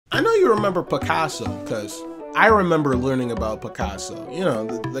you remember Picasso, because I remember learning about Picasso. You know,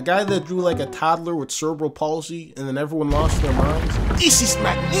 the guy that drew like a toddler with cerebral palsy and then everyone lost their minds. This is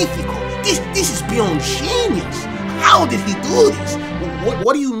magnifico. This is beyond genius. How did he do this?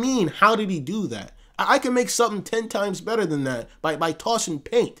 What do you mean, how did he do that? I can make something 10 times better than that by tossing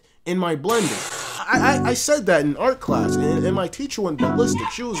paint in my blender. I said that in art class, and my teacher went ballistic.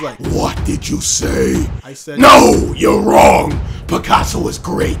 She was like, "What did you say?" I said, "No, you're wrong. Picasso is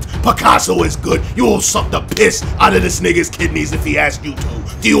great. Picasso is good. You will suck the piss out of this nigga's kidneys if he asked you to.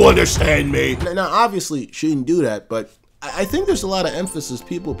 Do you understand me?" Now, obviously, she didn't do that, but I think there's a lot of emphasis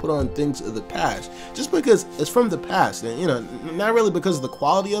people put on things of the past, just because it's from the past, and, you know, not really because of the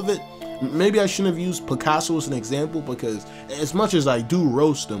quality of it. Maybe I shouldn't have used Picasso as an example, because as much as I do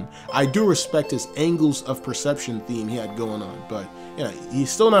roast him, I do respect his angles of perception theme he had going on. But, you know,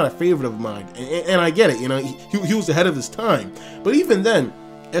 he's still not a favorite of mine, and I get it, you know, he was ahead of his time. But even then,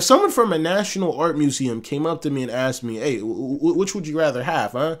 if someone from a national art museum came up to me and asked me, "Hey, which would you rather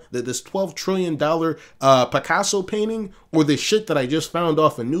have, huh? This $12 trillion Picasso painting or this shit that I just found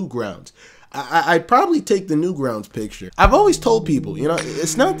off of Newgrounds?" I'd probably take the Newgrounds picture. I've always told people, you know,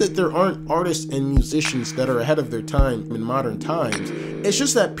 it's not that there aren't artists and musicians that are ahead of their time in modern times. It's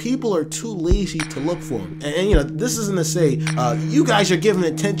just that people are too lazy to look for them. And you know, this isn't to say, you guys are giving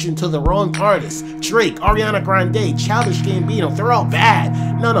attention to the wrong artists. Drake, Ariana Grande, Childish Gambino, they're all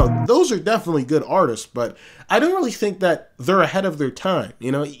bad. No, those are definitely good artists, but I don't really think that they're ahead of their time.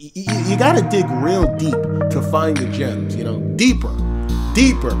 You know, you gotta dig real deep to find the gems, you know, deeper.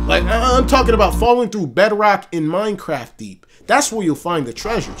 Like, I'm talking about falling through bedrock in Minecraft deep. That's where you'll find the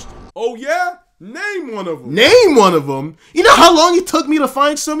treasures. Oh yeah? Name one of them. Name one of them? You know how long it took me to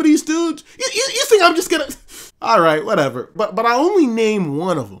find some of these dudes? You think I'm just gonna... Alright, whatever. But I only name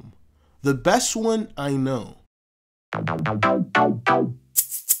one of them. The best one I know.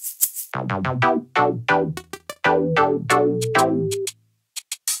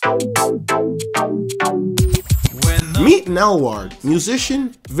 Meet Nelward,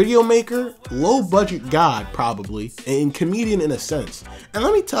 musician, video maker, low-budget god probably, and comedian in a sense. And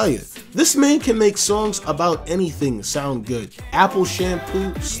let me tell you, this man can make songs about anything sound good. Apple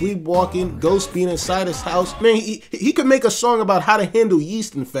shampoo, sleepwalking, ghosts being inside his house. Man, he could make a song about how to handle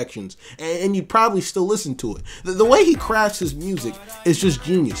yeast infections, and you'd probably still listen to it. The way he crafts his music is just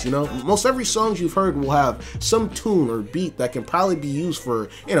genius, you know? Most every song you've heard will have some tune or beat that can probably be used for,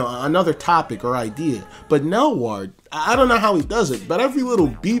 you know, another topic or idea. But Nelward, I don't know how he does it, but every little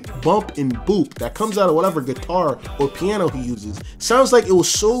beep, bump, and boop that comes out of whatever guitar or piano he uses sounds like it was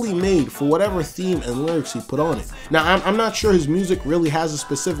solely made for whatever theme and lyrics he put on it. Now, I'm not sure his music really has a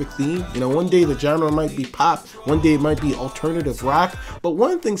specific theme. You know, one day the genre might be pop, one day it might be alternative rock, but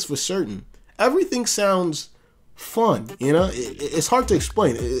one thing's for certain, everything sounds fun, you know? It's hard to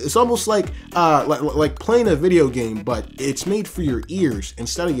explain. It's almost like playing a video game, but it's made for your ears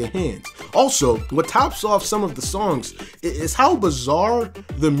instead of your hands. Also, what tops off some of the songs is how bizarre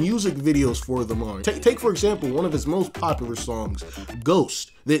the music videos for them are. Take for example, one of his most popular songs,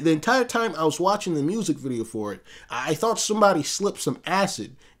 Ghost. The entire time I was watching the music video for it, I thought somebody slipped some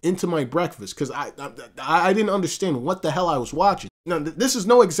acid into my breakfast, because I didn't understand what the hell I was watching. Now, this is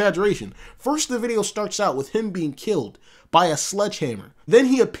no exaggeration. First, the video starts out with him being killed by a sledgehammer. Then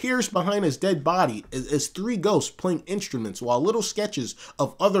he appears behind his dead body as 3 ghosts playing instruments, while little sketches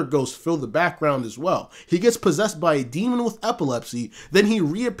of other ghosts fill the background as well. He gets possessed by a demon with epilepsy, then he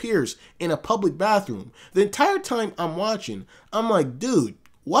reappears in a public bathroom. The entire time I'm watching, I'm like, dude,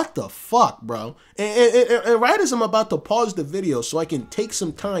 what the fuck, bro? And right as I'm about to pause the video so I can take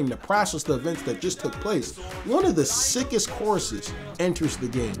some time to process the events that just took place, one of the sickest choruses enters the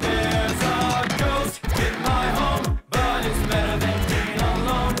game. There's a ghost in my home, but it's better than being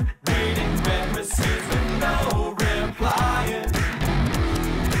alone. Reading red receipts with no replying.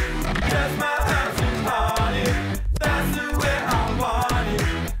 Yes, my house is haunted. That's the way I want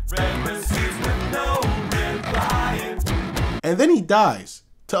it. Red receipts with no replying. And then he dies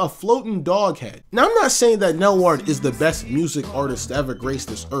to a floating dog head. Now, I'm not saying that Nelward is the best music artist to ever grace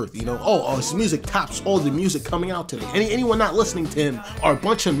this earth, you know? Oh, his music tops all the music coming out today. Anyone not listening to him are a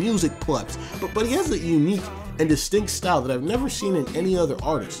bunch of music plebs. But he has a unique and distinct style that I've never seen in any other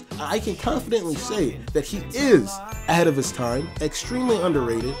artist. I can confidently say that he is ahead of his time, extremely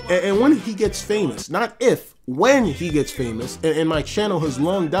underrated, and when he gets famous, not if, when he gets famous, and my channel has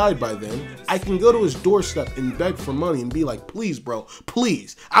long died by then, I can go to his doorstep and beg for money and be like, please, bro,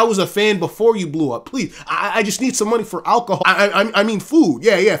 please. I was a fan before you blew up. Please, I just need some money for alcohol. I mean food.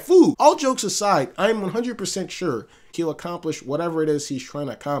 Yeah, food. All jokes aside, I'm 100% sure he'll accomplish whatever it is he's trying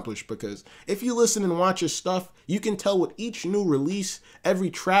to accomplish, because if you listen and watch his stuff, you can tell with each new release, every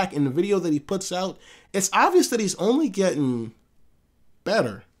track and the video that he puts out, it's obvious that he's only getting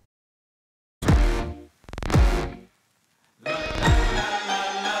better.